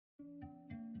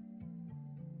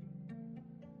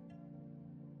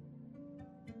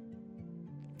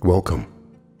Welcome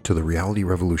to the Reality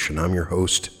Revolution. I'm your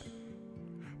host,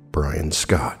 Brian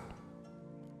Scott.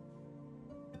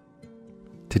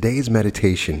 Today's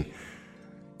meditation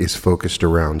is focused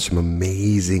around some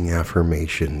amazing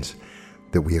affirmations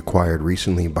that we acquired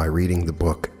recently by reading the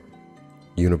book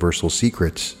Universal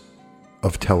Secrets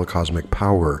of Telecosmic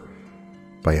Power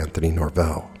by Anthony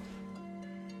Norvell.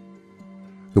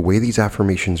 The way these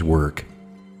affirmations work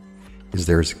is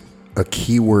there's a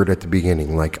key word at the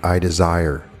beginning, like I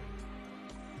desire,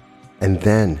 and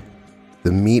then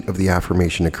the meat of the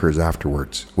affirmation occurs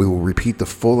afterwards. We will repeat the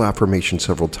full affirmation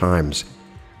several times,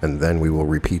 and then we will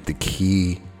repeat the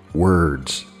key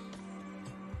words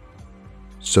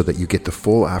so that you get the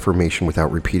full affirmation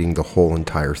without repeating the whole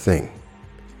entire thing.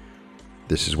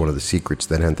 This is one of the secrets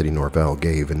that Anthony Norvell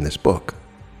gave in this book.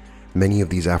 Many of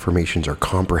these affirmations are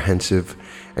comprehensive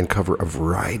and cover a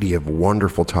variety of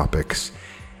wonderful topics.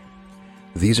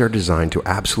 These are designed to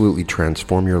absolutely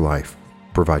transform your life,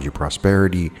 provide you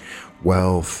prosperity,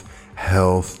 wealth,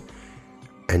 health,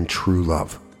 and true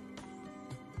love.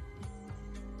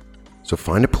 So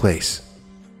find a place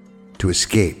to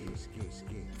escape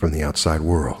from the outside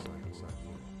world.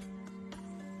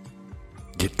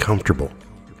 Get comfortable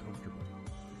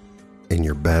in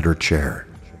your bed or chair.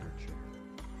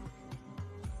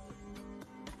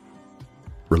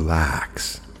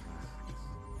 Relax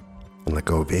and let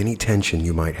go of any tension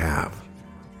you might have.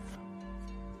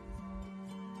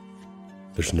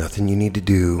 There's nothing you need to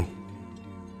do.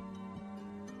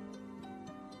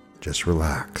 Just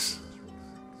relax.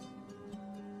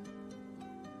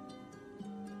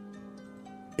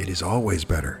 It is always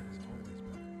better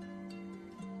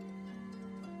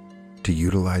to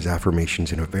utilize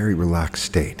affirmations in a very relaxed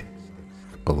state,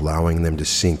 allowing them to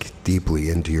sink deeply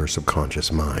into your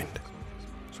subconscious mind.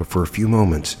 So for a few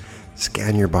moments,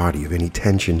 scan your body of any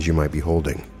tensions you might be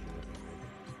holding.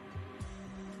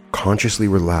 Consciously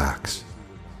relax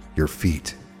your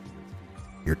feet,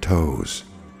 your toes,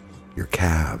 your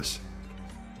calves,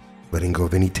 letting go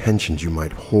of any tensions you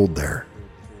might hold there.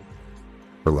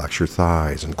 Relax your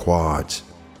thighs and quads.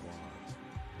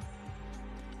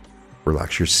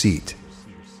 Relax your seat,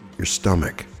 your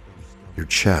stomach, your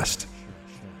chest,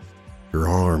 your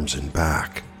arms and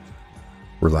back.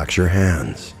 Relax your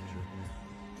hands.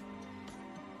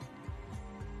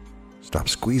 Stop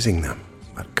squeezing them.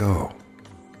 Let go.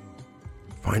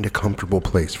 Find a comfortable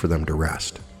place for them to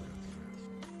rest.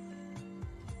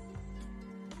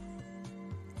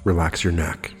 Relax your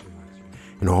neck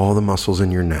and all the muscles in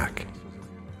your neck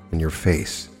and your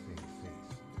face,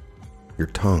 your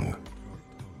tongue,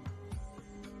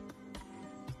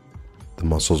 the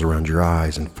muscles around your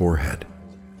eyes and forehead.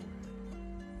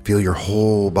 Feel your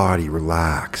whole body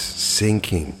relax,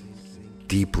 sinking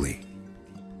deeply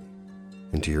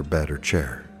into your bed or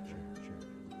chair.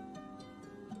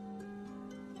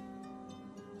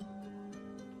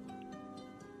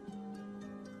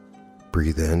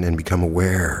 Breathe in and become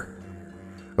aware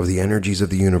of the energies of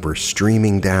the universe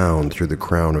streaming down through the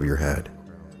crown of your head,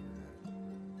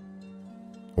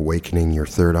 awakening your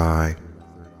third eye,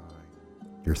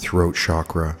 your throat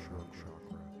chakra,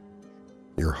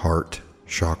 your heart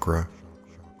chakra,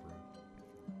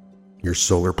 your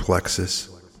solar plexus,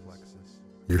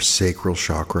 your sacral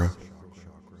chakra,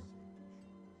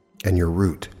 and your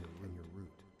root,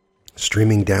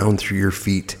 streaming down through your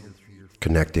feet,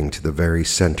 connecting to the very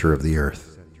center of the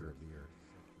earth.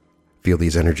 Feel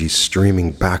these energies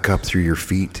streaming back up through your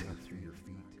feet,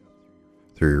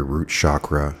 through your root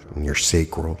chakra and your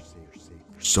sacral,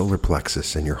 your solar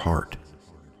plexus and your heart,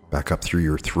 back up through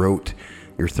your throat,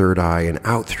 your third eye, and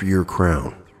out through your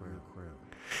crown.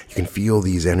 You can feel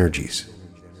these energies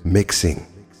mixing,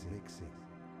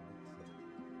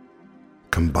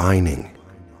 combining,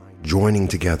 joining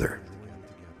together.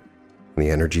 The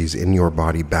energies in your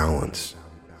body balance.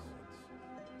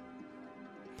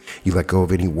 You let go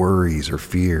of any worries or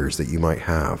fears that you might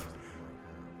have.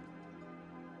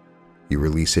 You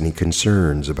release any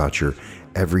concerns about your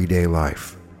everyday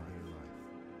life.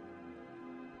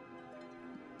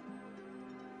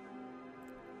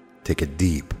 Take a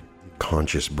deep,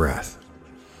 conscious breath.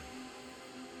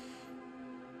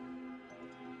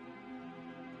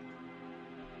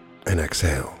 And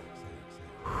exhale.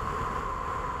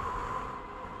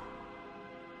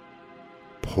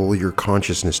 Pull your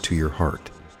consciousness to your heart.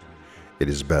 It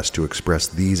is best to express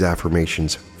these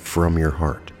affirmations from your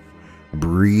heart,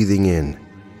 breathing in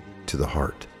to the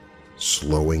heart,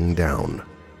 slowing down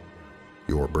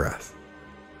your breath.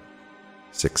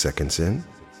 6 seconds in.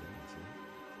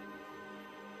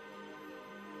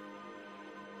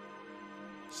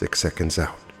 6 seconds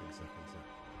out.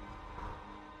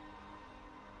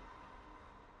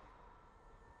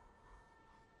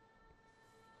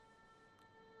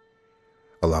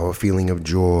 a feeling of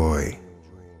joy,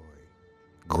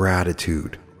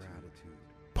 gratitude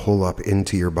pull up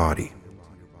into your body.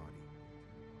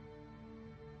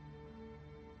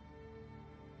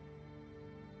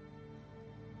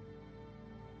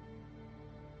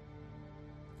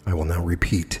 I will now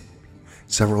repeat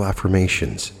several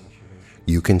affirmations.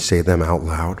 You can say them out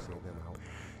loud.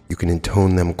 You can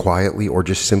intone them quietly or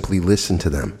just simply listen to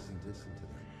them.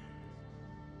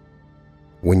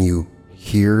 When you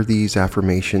hear these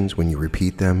affirmations, when you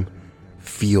repeat them,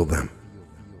 feel them.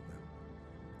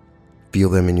 Feel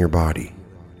them in your body.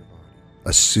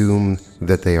 Assume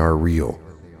that they are real.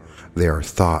 They are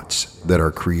thoughts that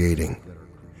are creating.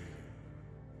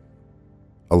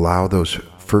 Allow those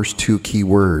first two key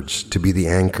words to be the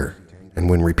anchor. And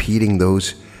when repeating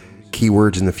those key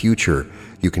words in the future,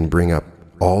 you can bring up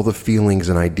all the feelings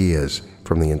and ideas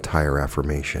from the entire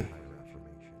affirmation.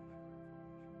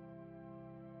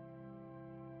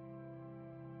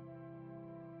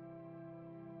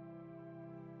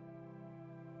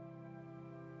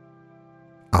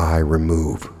 I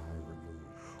remove.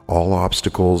 All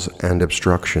obstacles and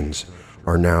obstructions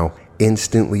are now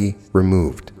instantly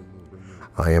removed.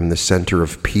 I am the center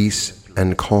of peace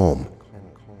and calm.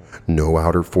 No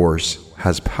outer force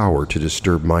has power to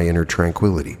disturb my inner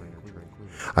tranquility.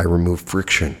 I remove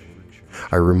friction.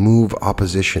 I remove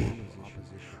opposition.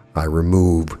 I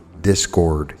remove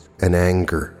discord and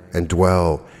anger and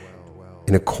dwell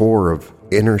in a core of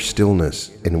inner stillness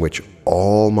in which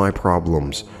all my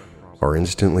problems are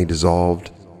instantly dissolved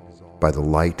by the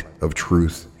light of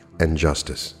truth and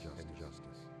justice.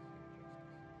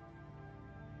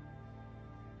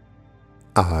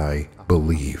 I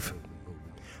believe.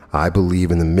 I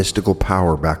believe in the mystical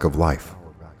power back of life.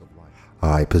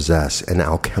 I possess an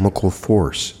alchemical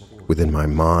force within my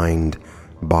mind,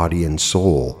 body, and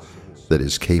soul that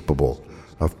is capable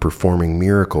of performing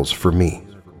miracles for me.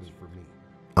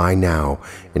 I now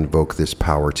invoke this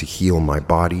power to heal my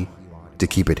body, to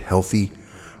keep it healthy,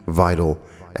 vital,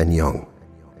 and young.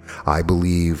 I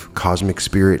believe cosmic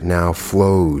spirit now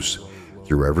flows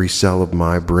through every cell of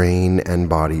my brain and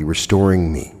body,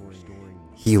 restoring me,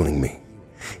 healing me,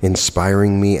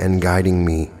 inspiring me, and guiding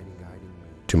me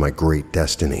to my great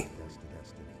destiny.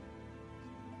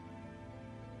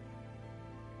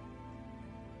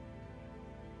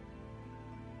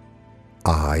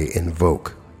 I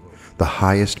invoke the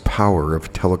highest power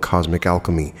of telecosmic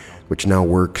alchemy, which now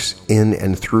works in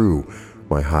and through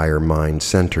my higher mind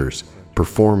centers,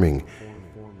 performing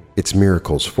its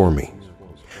miracles for me.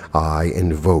 I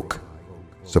invoke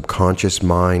subconscious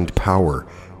mind power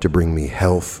to bring me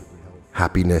health,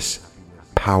 happiness,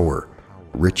 power,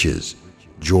 riches,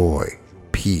 joy,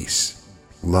 peace,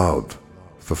 love,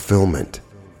 fulfillment,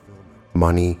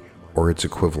 money, or its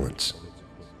equivalents.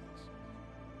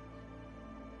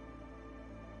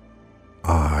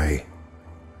 I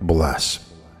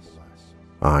bless.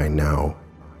 I now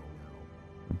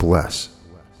bless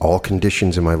all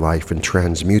conditions in my life and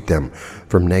transmute them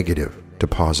from negative to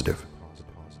positive.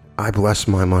 I bless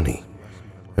my money,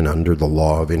 and under the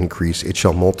law of increase it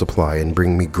shall multiply and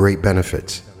bring me great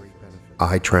benefits.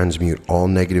 I transmute all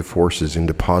negative forces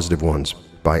into positive ones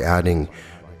by adding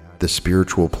the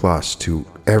spiritual plus to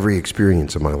every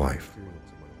experience of my life.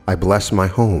 I bless my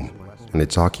home and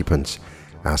its occupants,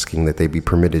 asking that they be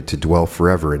permitted to dwell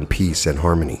forever in peace and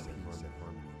harmony.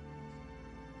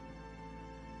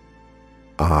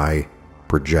 I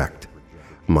project.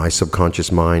 My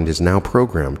subconscious mind is now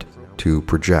programmed to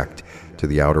project to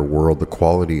the outer world the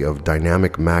quality of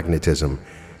dynamic magnetism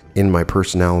in my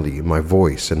personality, my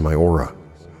voice, and my aura.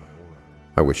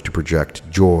 I wish to project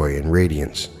joy and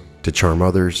radiance, to charm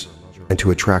others, and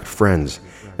to attract friends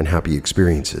and happy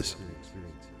experiences.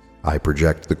 I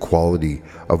project the quality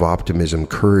of optimism,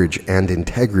 courage, and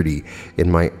integrity in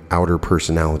my outer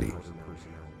personality.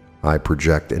 I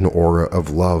project an aura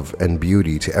of love and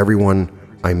beauty to everyone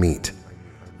I meet.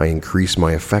 I increase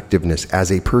my effectiveness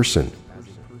as a person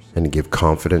and give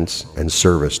confidence and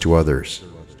service to others,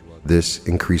 this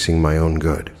increasing my own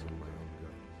good.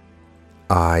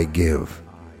 I give.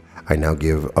 I now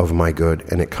give of my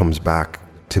good, and it comes back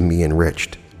to me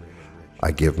enriched.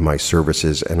 I give my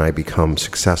services and I become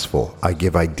successful. I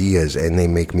give ideas and they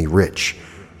make me rich.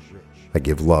 I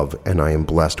give love and I am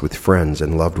blessed with friends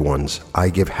and loved ones. I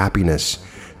give happiness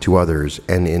to others,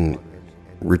 and in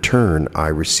return I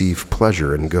receive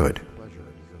pleasure and good.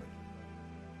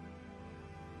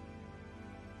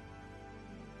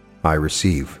 I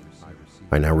receive.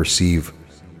 I now receive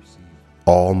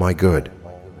all my good.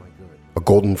 A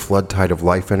golden flood tide of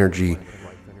life energy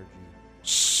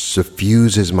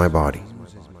suffuses my body.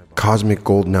 Cosmic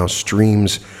gold now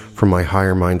streams from my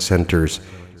higher mind centers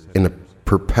in a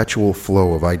perpetual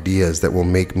flow of ideas that will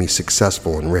make me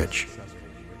successful and rich.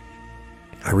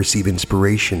 I receive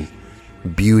inspiration,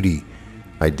 beauty,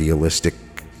 idealistic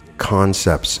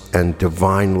concepts, and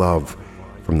divine love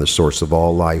from the source of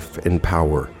all life and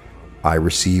power. I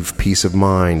receive peace of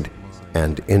mind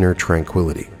and inner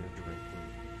tranquility.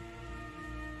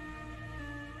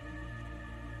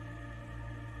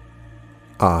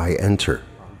 I enter.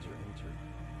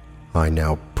 I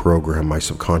now program my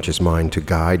subconscious mind to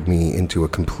guide me into a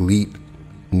complete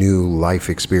new life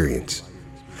experience.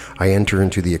 I enter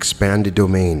into the expanded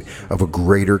domain of a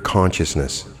greater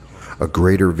consciousness. A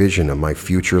greater vision of my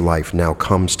future life now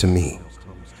comes to me.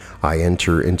 I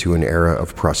enter into an era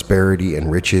of prosperity and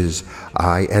riches.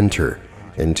 I enter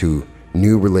into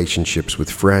new relationships with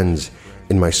friends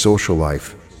in my social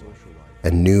life,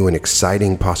 and new and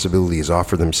exciting possibilities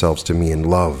offer themselves to me in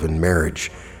love and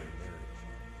marriage.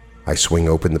 I swing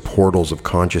open the portals of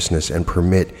consciousness and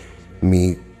permit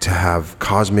me to have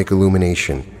cosmic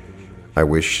illumination. I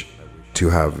wish to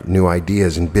have new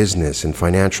ideas in business and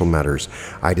financial matters.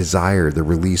 I desire the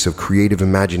release of creative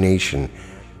imagination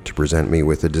to present me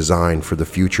with a design for the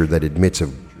future that admits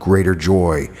of greater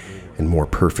joy and more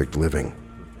perfect living.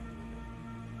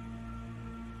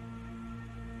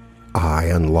 I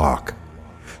unlock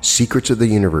secrets of the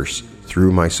universe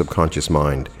through my subconscious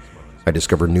mind. I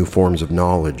discover new forms of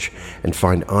knowledge and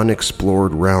find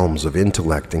unexplored realms of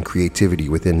intellect and creativity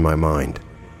within my mind.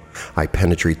 I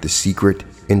penetrate the secret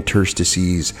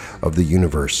interstices of the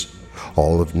universe.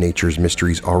 All of nature's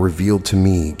mysteries are revealed to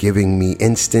me, giving me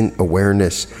instant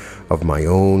awareness of my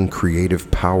own creative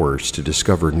powers to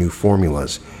discover new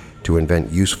formulas, to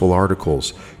invent useful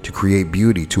articles, to create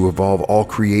beauty, to evolve all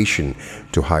creation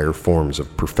to higher forms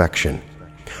of perfection.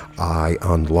 I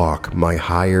unlock my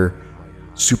higher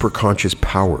superconscious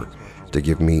power to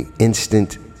give me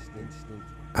instant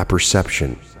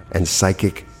apperception and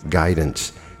psychic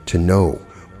guidance to know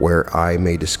where I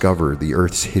may discover the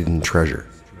earth's hidden treasure.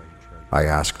 I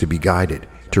ask to be guided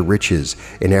to riches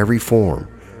in every form: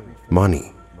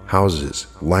 money, houses,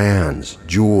 lands,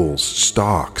 jewels,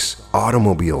 stocks,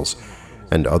 automobiles,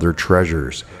 and other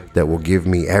treasures that will give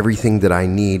me everything that I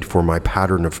need for my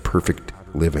pattern of perfect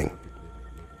living.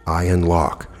 I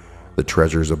unlock the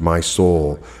treasures of my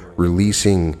soul,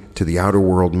 releasing to the outer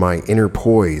world my inner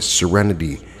poise,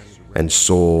 serenity, and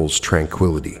soul's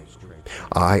tranquility.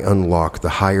 I unlock the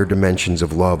higher dimensions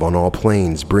of love on all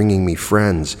planes, bringing me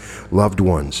friends, loved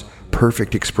ones,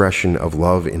 perfect expression of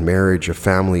love in marriage, a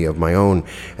family of my own,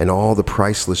 and all the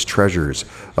priceless treasures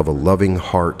of a loving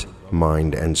heart,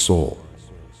 mind, and soul.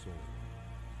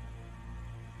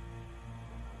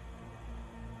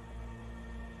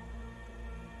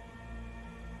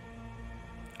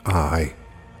 I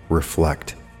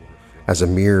reflect. As a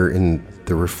mirror in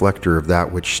the reflector of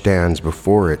that which stands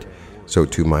before it, so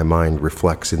too my mind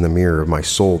reflects in the mirror of my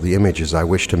soul the images I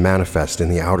wish to manifest in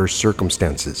the outer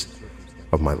circumstances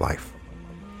of my life.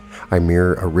 I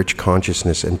mirror a rich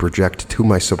consciousness and project to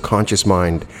my subconscious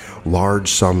mind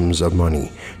large sums of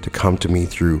money to come to me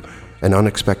through an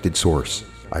unexpected source.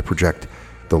 I project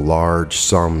the large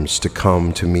sums to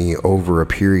come to me over a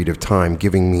period of time,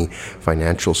 giving me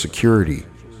financial security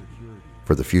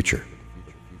for the future.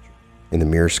 In the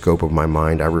mirror scope of my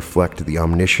mind, I reflect the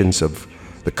omniscience of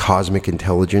the cosmic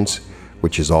intelligence,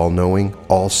 which is all-knowing,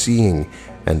 all-seeing,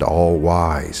 and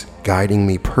all-wise, guiding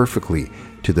me perfectly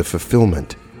to the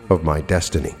fulfillment of my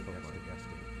destiny.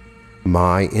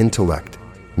 My intellect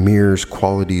mirrors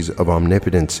qualities of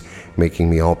omnipotence, making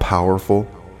me all-powerful,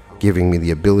 giving me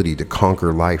the ability to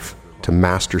conquer life, to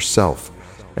master self,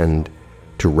 and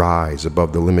to rise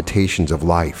above the limitations of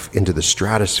life into the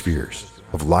stratospheres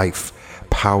of life,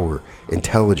 power,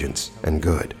 intelligence, and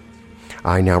good.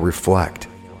 I now reflect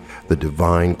the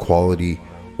divine quality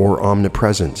or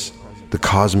omnipresence, the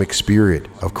cosmic spirit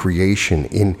of creation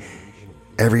in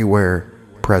everywhere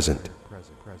present,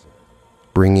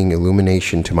 bringing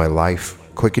illumination to my life,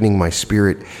 quickening my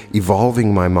spirit,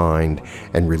 evolving my mind,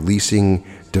 and releasing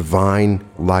divine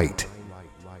light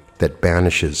that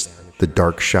banishes the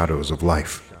dark shadows of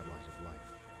life.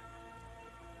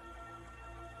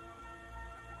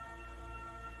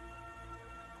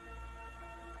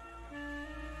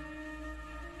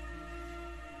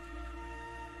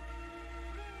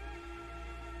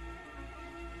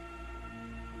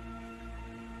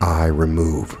 I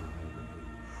remove.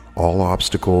 All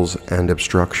obstacles and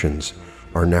obstructions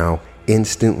are now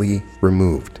instantly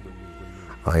removed.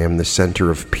 I am the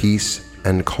center of peace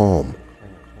and calm.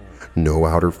 No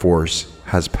outer force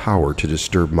has power to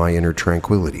disturb my inner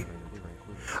tranquility.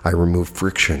 I remove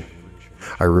friction.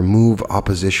 I remove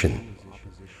opposition.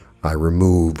 I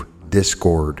remove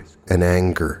discord and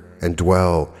anger and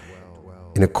dwell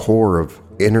in a core of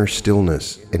inner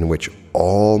stillness in which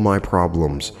all my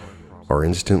problems are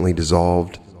instantly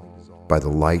dissolved by the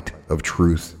light of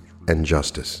truth and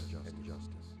justice.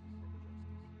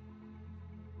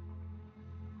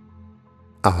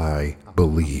 I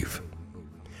believe.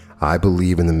 I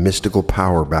believe in the mystical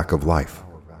power back of life.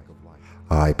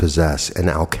 I possess an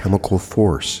alchemical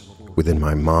force within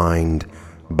my mind,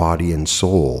 body, and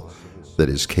soul that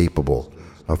is capable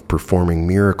of performing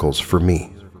miracles for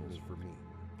me.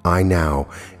 I now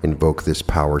invoke this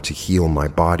power to heal my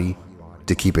body,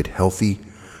 to keep it healthy,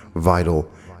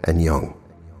 vital, and young.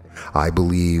 I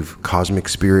believe cosmic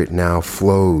spirit now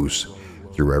flows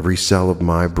through every cell of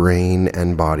my brain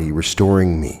and body,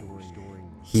 restoring me,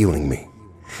 healing me,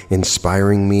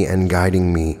 inspiring me, and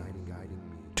guiding me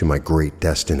to my great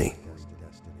destiny.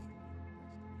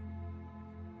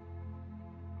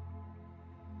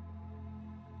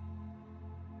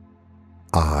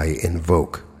 I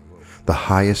invoke the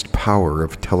highest power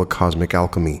of telecosmic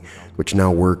alchemy, which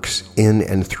now works in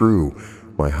and through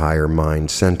my higher mind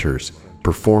centers,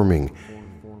 performing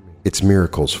its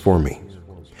miracles for me.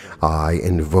 I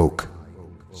invoke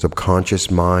subconscious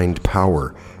mind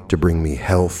power to bring me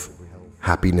health,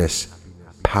 happiness,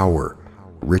 power,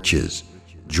 riches,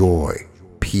 joy,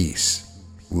 peace,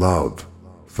 love,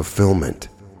 fulfillment,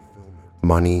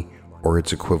 money, or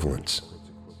its equivalents.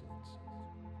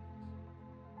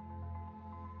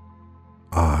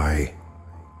 I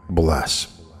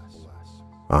bless.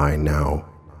 I now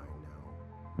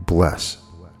bless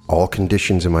all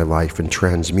conditions in my life and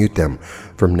transmute them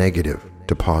from negative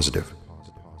to positive.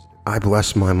 I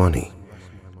bless my money,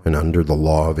 and under the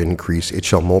law of increase it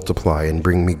shall multiply and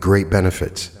bring me great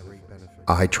benefits.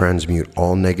 I transmute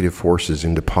all negative forces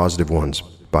into positive ones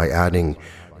by adding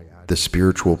the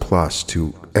spiritual plus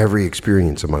to every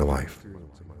experience of my life.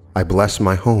 I bless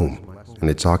my home and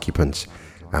its occupants,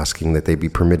 asking that they be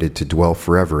permitted to dwell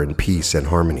forever in peace and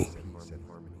harmony.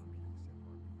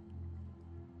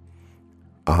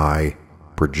 I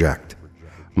project.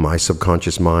 My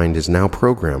subconscious mind is now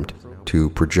programmed to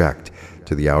project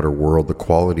to the outer world the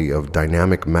quality of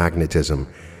dynamic magnetism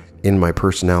in my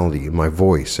personality, my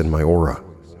voice, and my aura.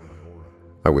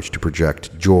 I wish to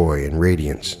project joy and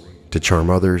radiance, to charm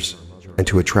others, and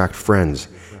to attract friends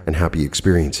and happy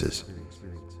experiences.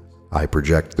 I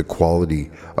project the quality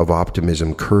of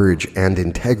optimism, courage, and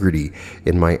integrity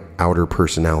in my outer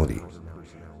personality.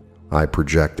 I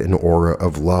project an aura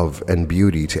of love and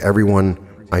beauty to everyone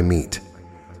I meet.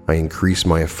 I increase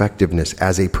my effectiveness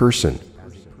as a person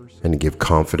and give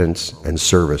confidence and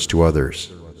service to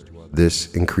others,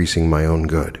 this increasing my own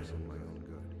good.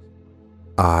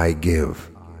 I give.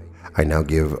 I now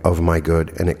give of my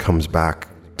good, and it comes back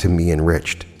to me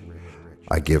enriched.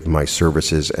 I give my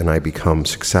services and I become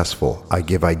successful. I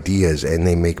give ideas and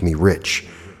they make me rich.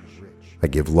 I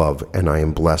give love and I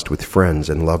am blessed with friends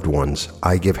and loved ones.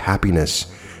 I give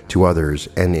happiness to others,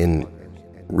 and in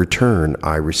return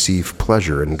I receive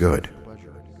pleasure and good.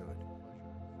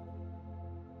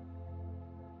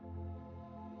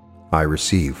 I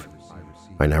receive.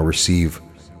 I now receive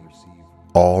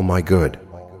all my good.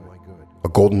 A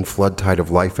golden flood tide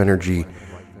of life energy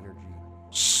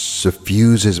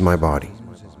suffuses my body.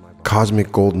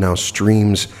 Cosmic gold now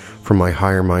streams from my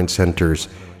higher mind centers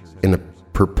in a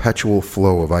perpetual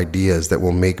flow of ideas that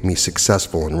will make me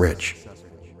successful and rich.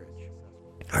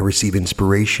 I receive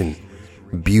inspiration,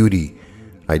 beauty,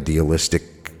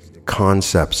 idealistic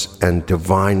concepts, and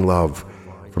divine love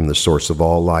from the source of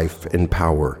all life and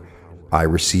power. I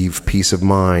receive peace of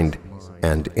mind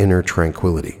and inner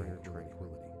tranquility.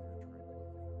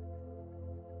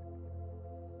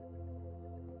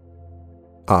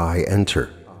 I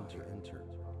enter.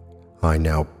 I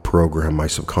now program my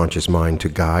subconscious mind to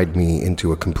guide me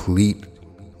into a complete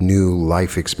new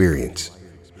life experience.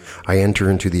 I enter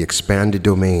into the expanded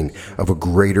domain of a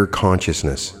greater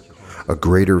consciousness. A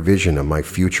greater vision of my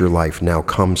future life now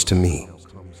comes to me.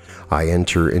 I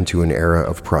enter into an era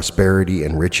of prosperity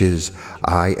and riches.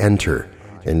 I enter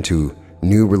into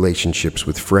new relationships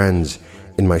with friends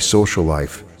in my social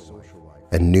life,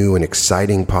 and new and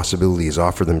exciting possibilities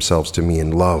offer themselves to me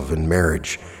in love and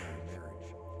marriage.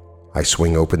 I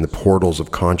swing open the portals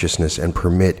of consciousness and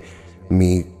permit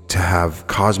me to have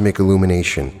cosmic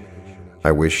illumination.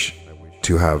 I wish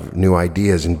to have new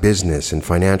ideas in business and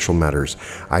financial matters.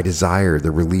 I desire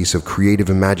the release of creative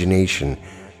imagination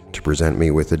to present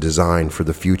me with a design for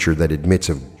the future that admits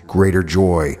of greater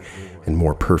joy and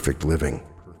more perfect living.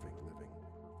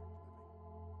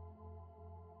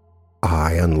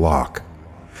 I unlock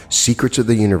secrets of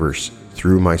the universe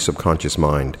through my subconscious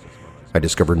mind. I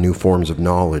discover new forms of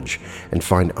knowledge and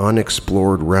find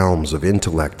unexplored realms of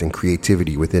intellect and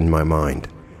creativity within my mind.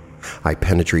 I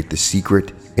penetrate the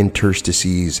secret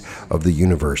interstices of the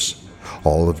universe.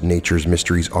 All of nature's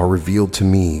mysteries are revealed to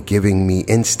me, giving me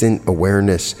instant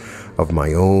awareness of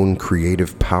my own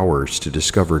creative powers to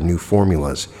discover new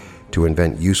formulas, to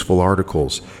invent useful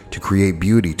articles, to create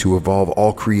beauty, to evolve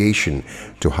all creation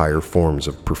to higher forms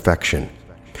of perfection.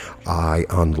 I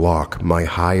unlock my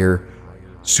higher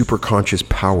superconscious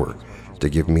power to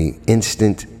give me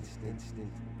instant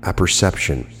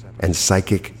apperception and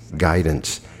psychic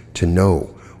guidance to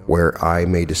know where I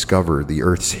may discover the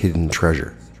earth's hidden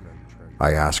treasure.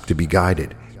 I ask to be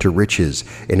guided to riches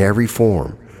in every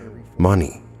form: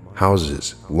 money,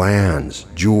 houses, lands,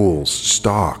 jewels,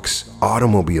 stocks,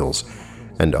 automobiles,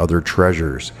 and other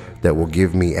treasures that will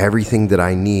give me everything that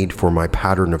I need for my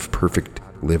pattern of perfect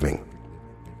living.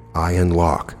 I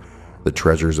unlock the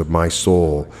treasures of my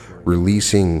soul,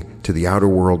 releasing to the outer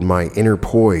world my inner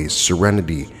poise,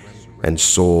 serenity, and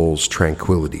soul's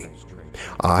tranquility.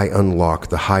 I unlock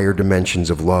the higher dimensions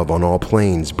of love on all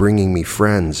planes, bringing me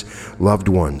friends, loved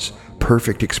ones,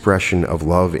 perfect expression of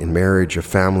love in marriage, a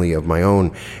family of my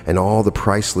own, and all the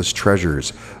priceless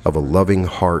treasures of a loving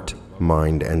heart,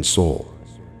 mind, and soul.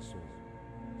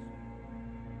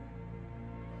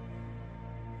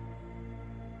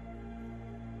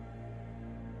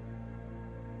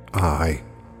 I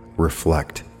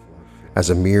reflect. As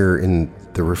a mirror in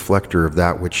the reflector of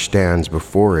that which stands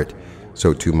before it,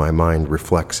 so too my mind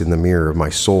reflects in the mirror of my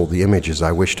soul the images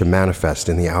I wish to manifest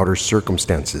in the outer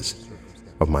circumstances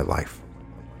of my life.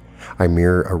 I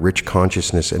mirror a rich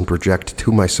consciousness and project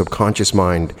to my subconscious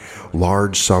mind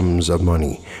large sums of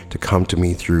money to come to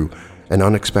me through an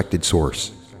unexpected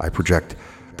source. I project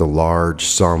the large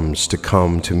sums to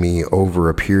come to me over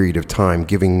a period of time,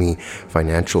 giving me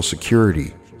financial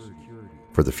security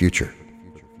for the future.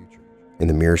 In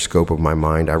the mirror scope of my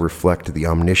mind, I reflect the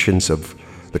omniscience of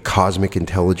the cosmic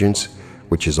intelligence,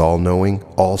 which is all-knowing,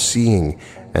 all-seeing,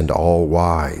 and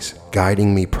all-wise,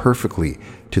 guiding me perfectly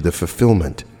to the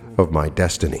fulfillment of my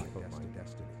destiny.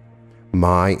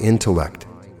 My intellect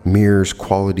mirrors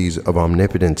qualities of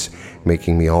omnipotence,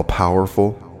 making me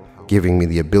all-powerful, giving me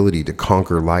the ability to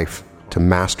conquer life, to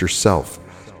master self,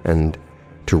 and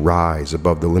to rise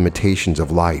above the limitations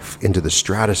of life into the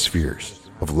stratospheres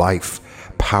of life,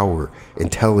 power,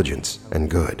 intelligence, and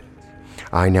good.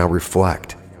 I now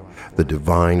reflect the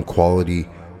divine quality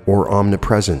or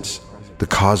omnipresence, the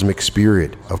cosmic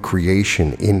spirit of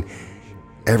creation in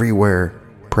everywhere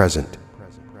present,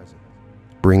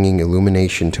 bringing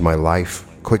illumination to my life,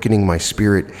 quickening my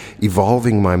spirit,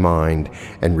 evolving my mind,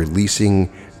 and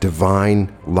releasing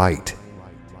divine light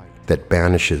that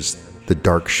banishes the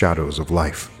dark shadows of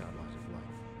life.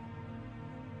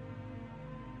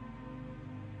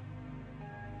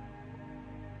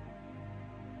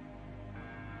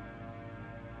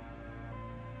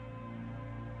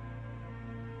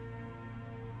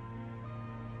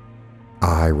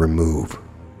 I remove.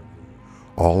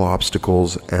 All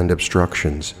obstacles and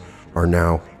obstructions are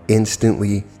now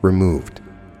instantly removed.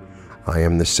 I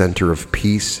am the center of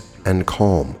peace and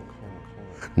calm.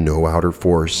 No outer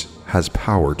force has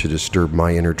power to disturb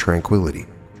my inner tranquility.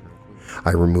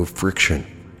 I remove friction.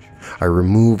 I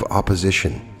remove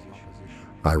opposition.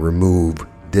 I remove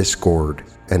discord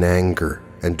and anger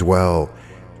and dwell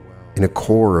in a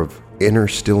core of inner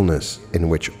stillness in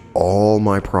which all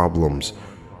my problems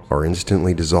are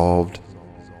instantly dissolved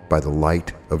by the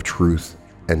light of truth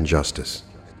and justice.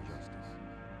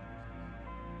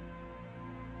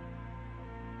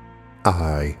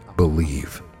 I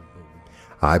believe.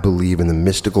 I believe in the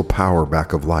mystical power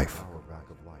back of life.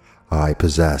 I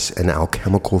possess an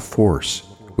alchemical force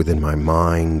within my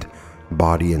mind,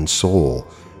 body, and soul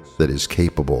that is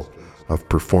capable of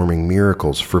performing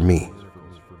miracles for me.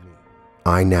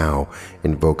 I now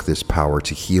invoke this power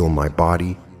to heal my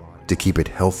body, to keep it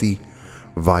healthy,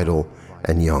 vital,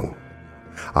 and young.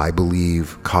 I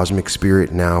believe cosmic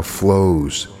spirit now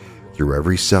flows through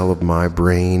every cell of my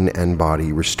brain and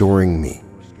body, restoring me,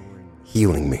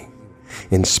 healing me,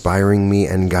 inspiring me,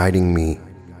 and guiding me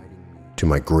to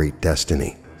my great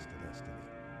destiny.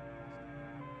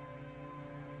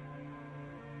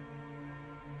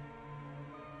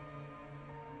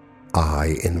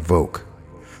 I invoke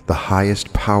the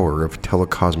highest power of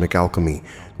telecosmic alchemy,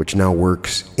 which now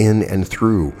works in and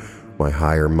through my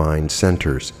higher mind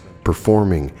centers,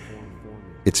 performing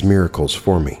its miracles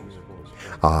for me.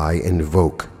 I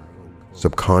invoke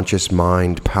subconscious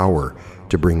mind power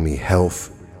to bring me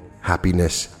health,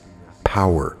 happiness,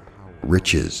 power,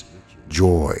 riches,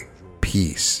 joy,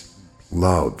 peace,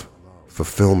 love,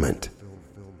 fulfillment,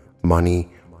 money,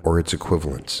 or its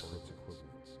equivalents.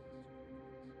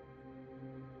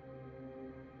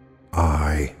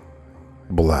 I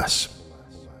bless.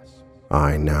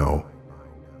 I now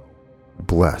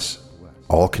bless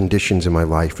all conditions in my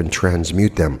life and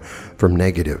transmute them from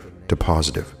negative to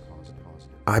positive.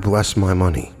 I bless my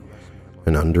money,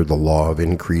 and under the law of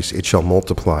increase it shall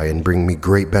multiply and bring me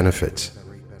great benefits.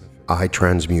 I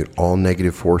transmute all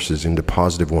negative forces into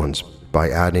positive ones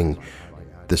by adding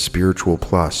the spiritual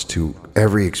plus to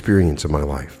every experience of my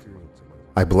life.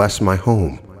 I bless my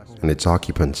home and its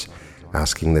occupants,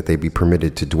 asking that they be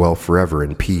permitted to dwell forever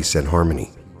in peace and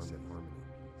harmony.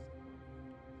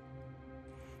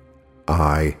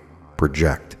 I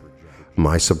project.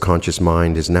 My subconscious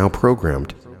mind is now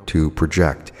programmed to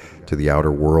project to the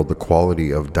outer world the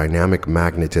quality of dynamic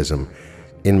magnetism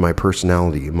in my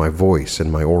personality, my voice,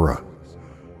 and my aura.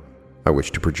 I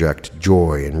wish to project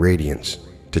joy and radiance,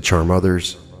 to charm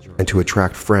others, and to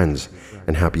attract friends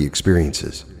and happy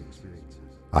experiences.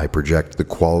 I project the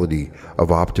quality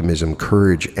of optimism,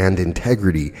 courage, and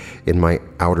integrity in my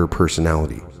outer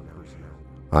personality.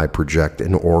 I project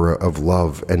an aura of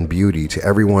love and beauty to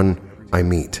everyone I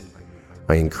meet.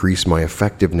 I increase my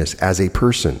effectiveness as a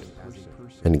person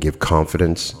and give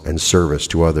confidence and service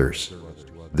to others,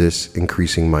 this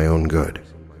increasing my own good.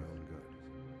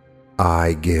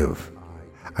 I give.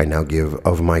 I now give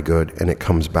of my good, and it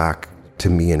comes back to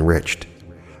me enriched.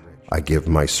 I give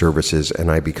my services and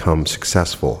I become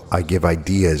successful. I give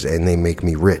ideas and they make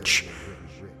me rich.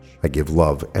 I give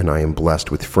love and I am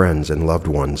blessed with friends and loved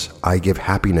ones. I give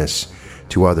happiness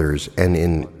to others, and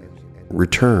in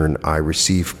return I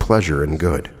receive pleasure and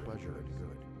good.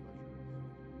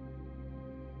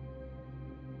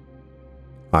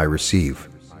 I receive.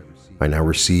 I now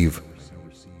receive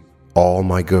all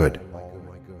my good.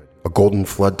 A golden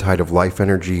flood tide of life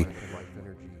energy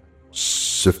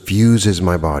suffuses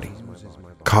my body.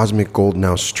 Cosmic gold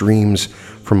now streams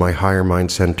from my higher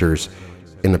mind centers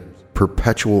in a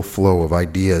perpetual flow of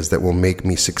ideas that will make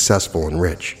me successful and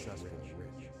rich.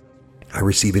 I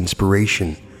receive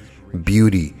inspiration,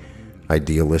 beauty,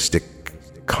 idealistic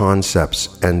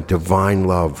concepts, and divine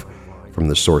love from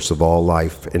the source of all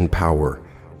life and power.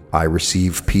 I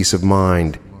receive peace of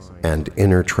mind and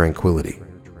inner tranquility.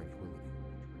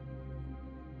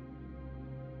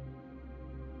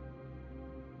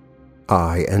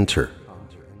 I enter.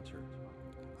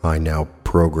 I now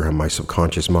program my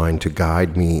subconscious mind to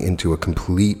guide me into a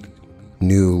complete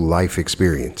new life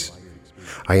experience.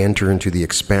 I enter into the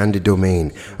expanded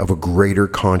domain of a greater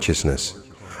consciousness.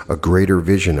 A greater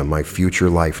vision of my future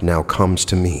life now comes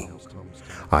to me.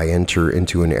 I enter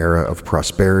into an era of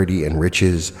prosperity and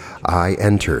riches. I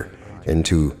enter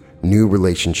into new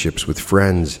relationships with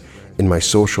friends in my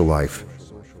social life,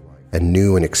 and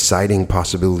new and exciting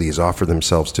possibilities offer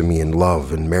themselves to me in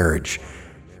love and marriage.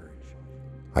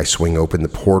 I swing open the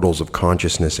portals of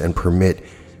consciousness and permit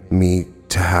me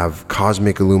to have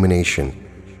cosmic illumination.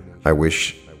 I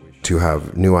wish to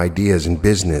have new ideas in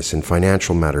business and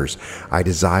financial matters. I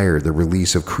desire the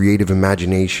release of creative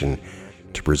imagination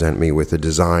to present me with a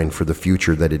design for the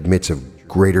future that admits of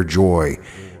greater joy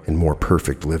and more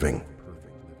perfect living.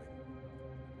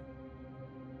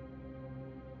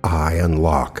 I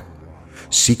unlock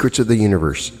secrets of the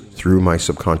universe through my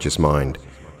subconscious mind.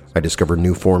 I discover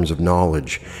new forms of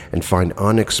knowledge and find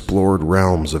unexplored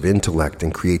realms of intellect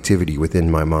and creativity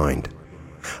within my mind.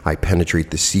 I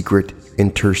penetrate the secret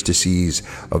interstices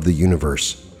of the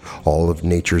universe. All of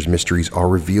nature's mysteries are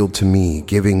revealed to me,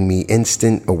 giving me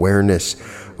instant awareness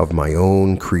of my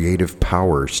own creative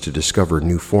powers to discover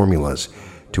new formulas,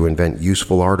 to invent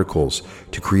useful articles,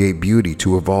 to create beauty,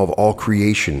 to evolve all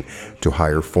creation to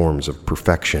higher forms of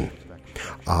perfection.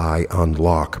 I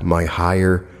unlock my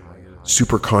higher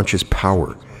superconscious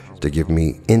power to give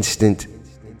me instant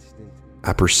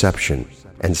apperception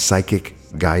and psychic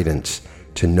guidance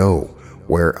to know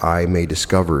where I may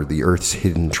discover the earth's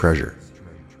hidden treasure.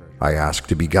 I ask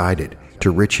to be guided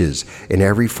to riches in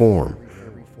every form: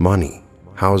 money,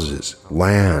 houses,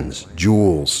 lands,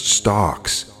 jewels,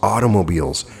 stocks,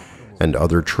 automobiles, and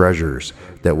other treasures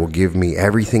that will give me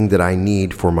everything that I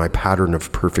need for my pattern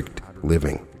of perfect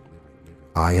living.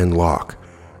 I unlock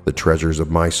the treasures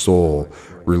of my soul,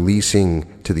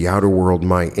 releasing to the outer world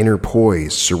my inner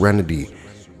poise, serenity,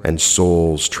 and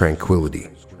soul's tranquility.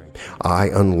 I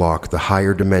unlock the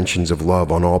higher dimensions of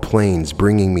love on all planes,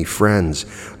 bringing me friends,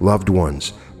 loved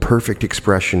ones, perfect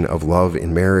expression of love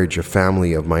in marriage, a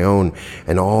family of my own,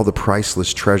 and all the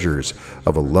priceless treasures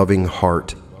of a loving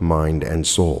heart, mind, and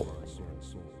soul.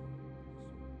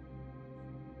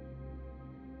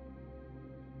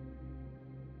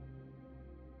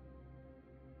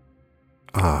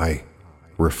 I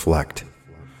reflect.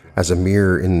 As a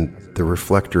mirror in the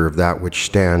reflector of that which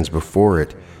stands before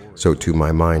it, so too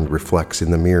my mind reflects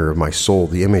in the mirror of my soul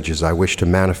the images I wish to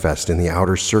manifest in the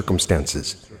outer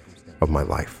circumstances of my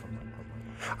life.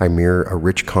 I mirror a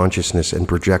rich consciousness and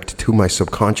project to my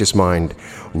subconscious mind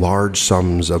large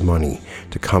sums of money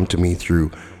to come to me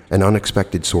through an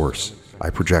unexpected source.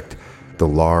 I project the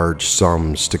large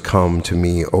sums to come to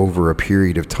me over a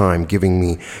period of time, giving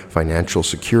me financial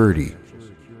security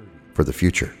for the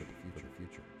future.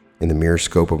 In the mirror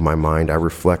scope of my mind, I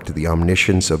reflect the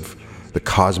omniscience of the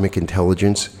cosmic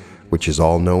intelligence, which is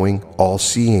all-knowing,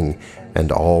 all-seeing,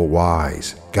 and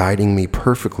all-wise, guiding me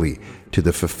perfectly to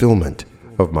the fulfillment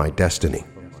of my destiny.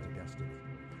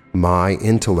 My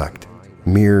intellect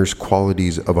mirrors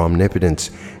qualities of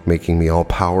omnipotence, making me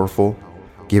all-powerful,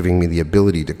 giving me the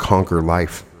ability to conquer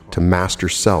life, to master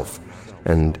self,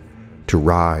 and to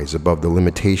rise above the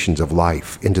limitations of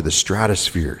life into the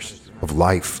stratospheres of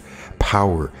life,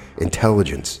 power,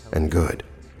 intelligence, and good.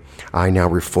 I now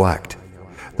reflect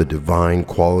the divine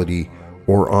quality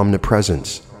or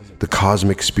omnipresence, the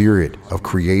cosmic spirit of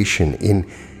creation in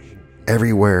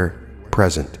everywhere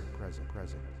present,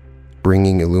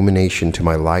 bringing illumination to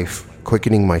my life,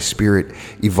 quickening my spirit,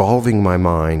 evolving my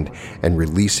mind, and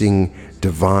releasing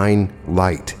divine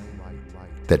light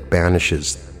that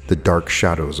banishes the dark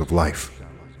shadows of life.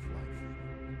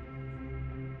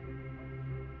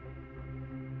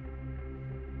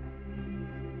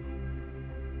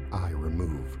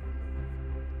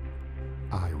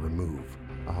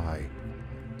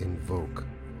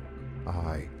 I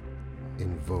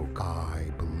invoke, I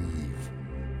believe,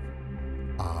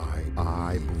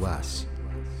 I bless,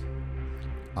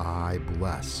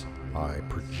 I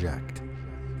project,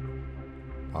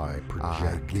 I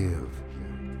give,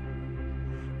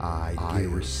 I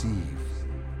receive,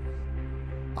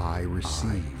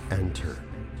 enter,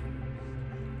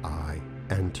 I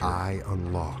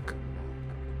unlock,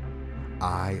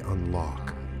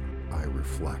 I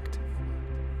reflect,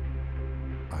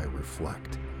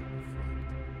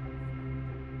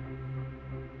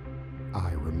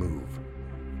 I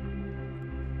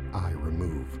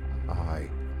remove, I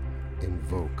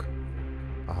invoke,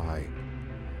 I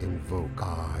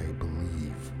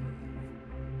believe,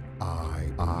 I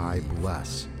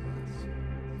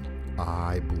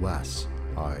bless,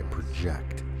 I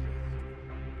project,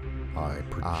 I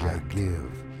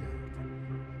give,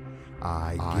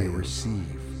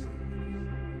 I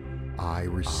receive, enter,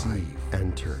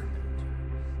 I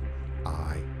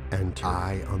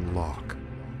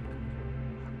unlock,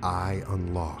 I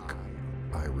reflect,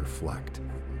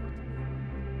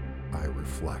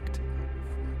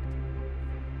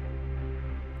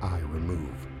 I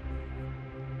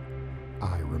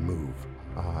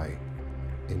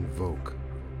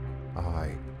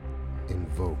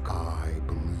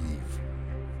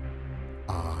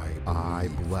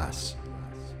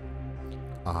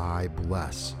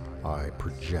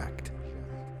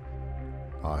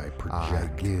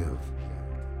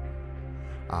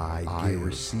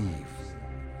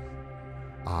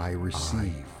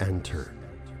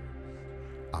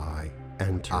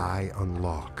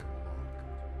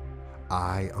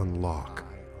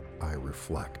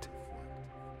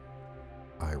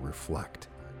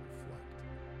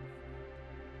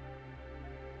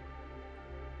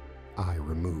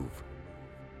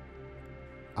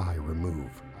remove,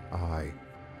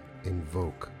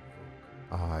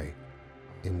 I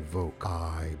invoke,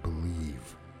 I believe,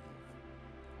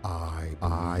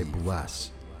 I bless,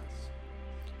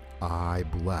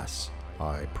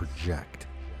 I project,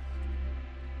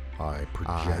 I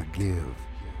give,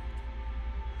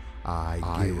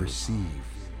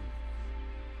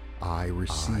 I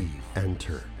receive,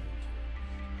 enter,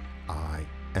 I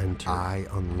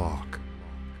unlock,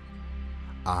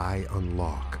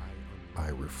 I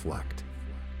reflect,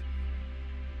 I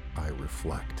remove, I invoke,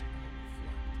 I believe,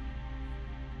 I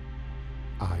bless,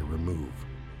 I project, I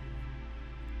give, I receive, enter, I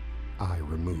unlock, I reflect, I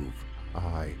remove,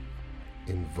 I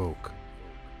invoke,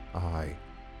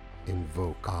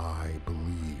 I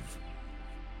believe,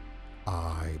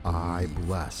 I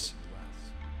bless,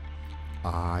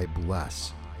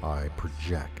 I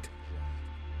project,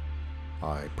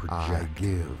 I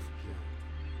give,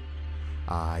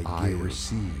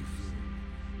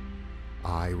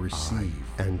 I receive,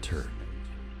 enter,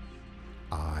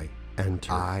 I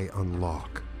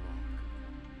unlock,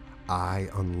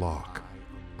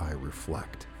 I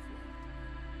reflect,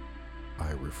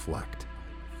 I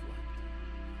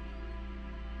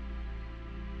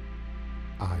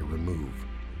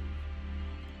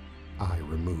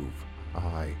remove,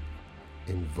 I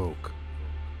invoke,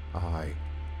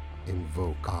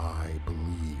 I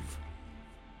believe,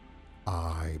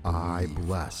 I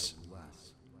bless.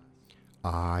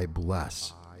 I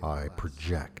bless. I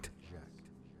project.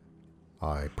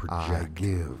 I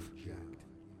give.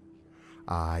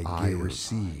 I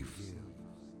receive.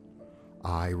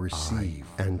 I receive.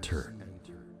 Enter.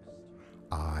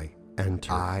 I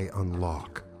enter. I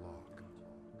unlock.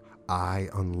 I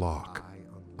unlock.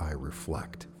 I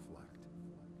reflect.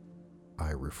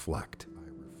 I reflect.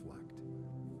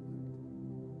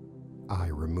 I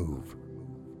remove.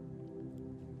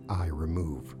 I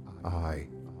remove. I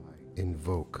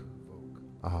invoke.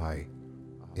 I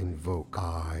invoke.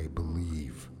 I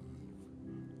believe.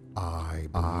 I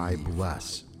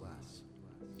bless.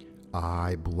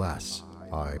 I bless.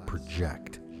 I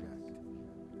project.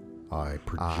 I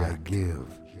project. I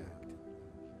give.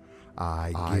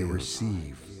 I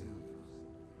receive.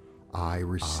 I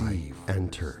receive.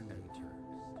 Enter.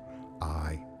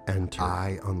 I enter.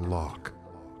 I unlock.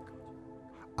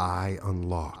 I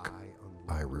unlock.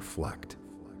 I reflect.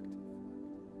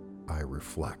 I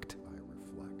reflect.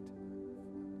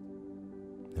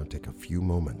 Now take a few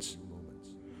moments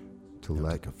to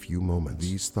let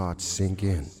these thoughts sink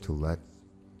in, to let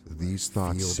these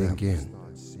thoughts sink in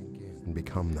and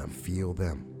become them. Feel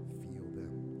them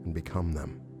and become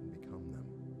them.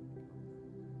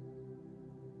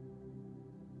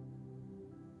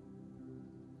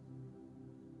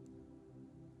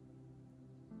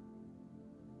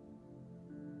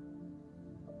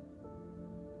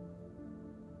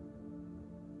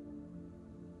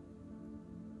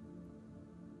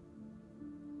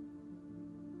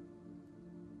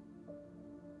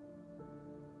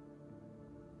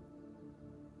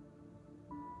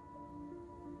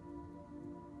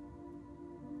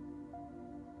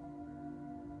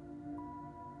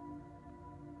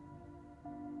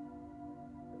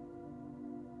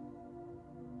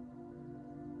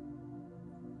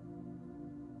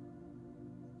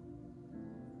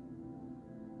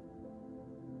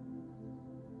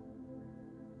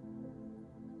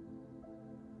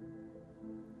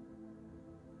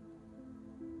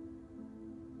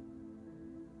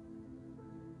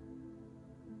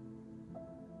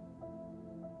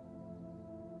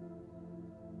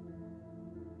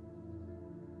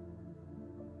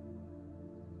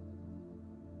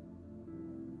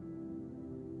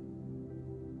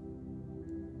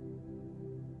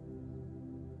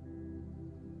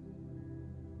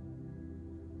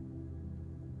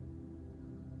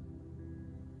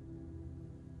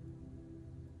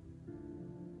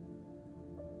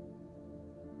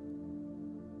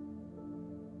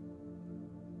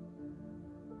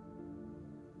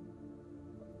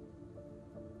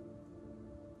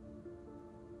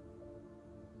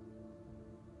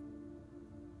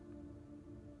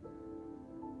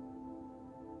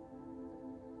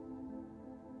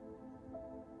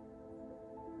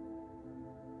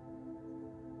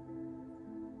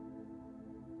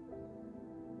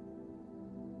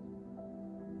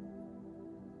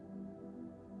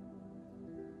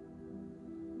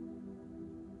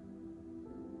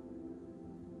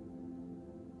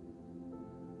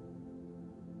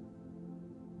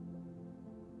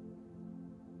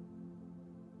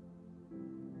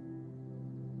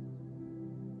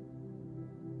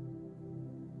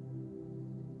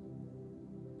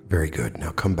 Very good.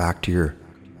 Now come back to your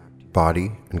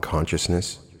body and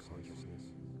consciousness.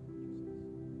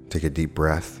 Take a deep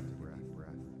breath.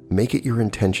 Make it your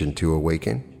intention to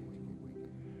awaken.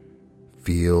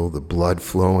 Feel the blood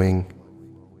flowing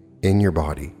in your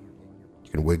body.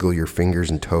 You can wiggle your fingers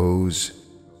and toes.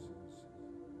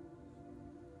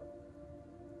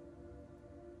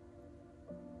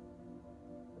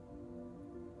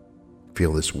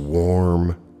 Feel this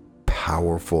warm,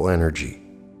 powerful energy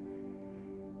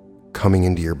coming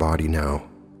into your body now.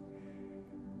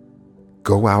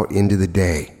 Go out into the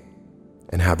day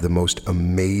and have the most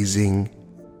amazing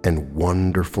and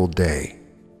wonderful day.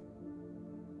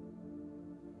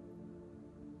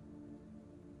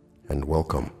 And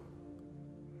welcome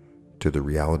to the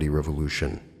Reality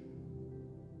Revolution.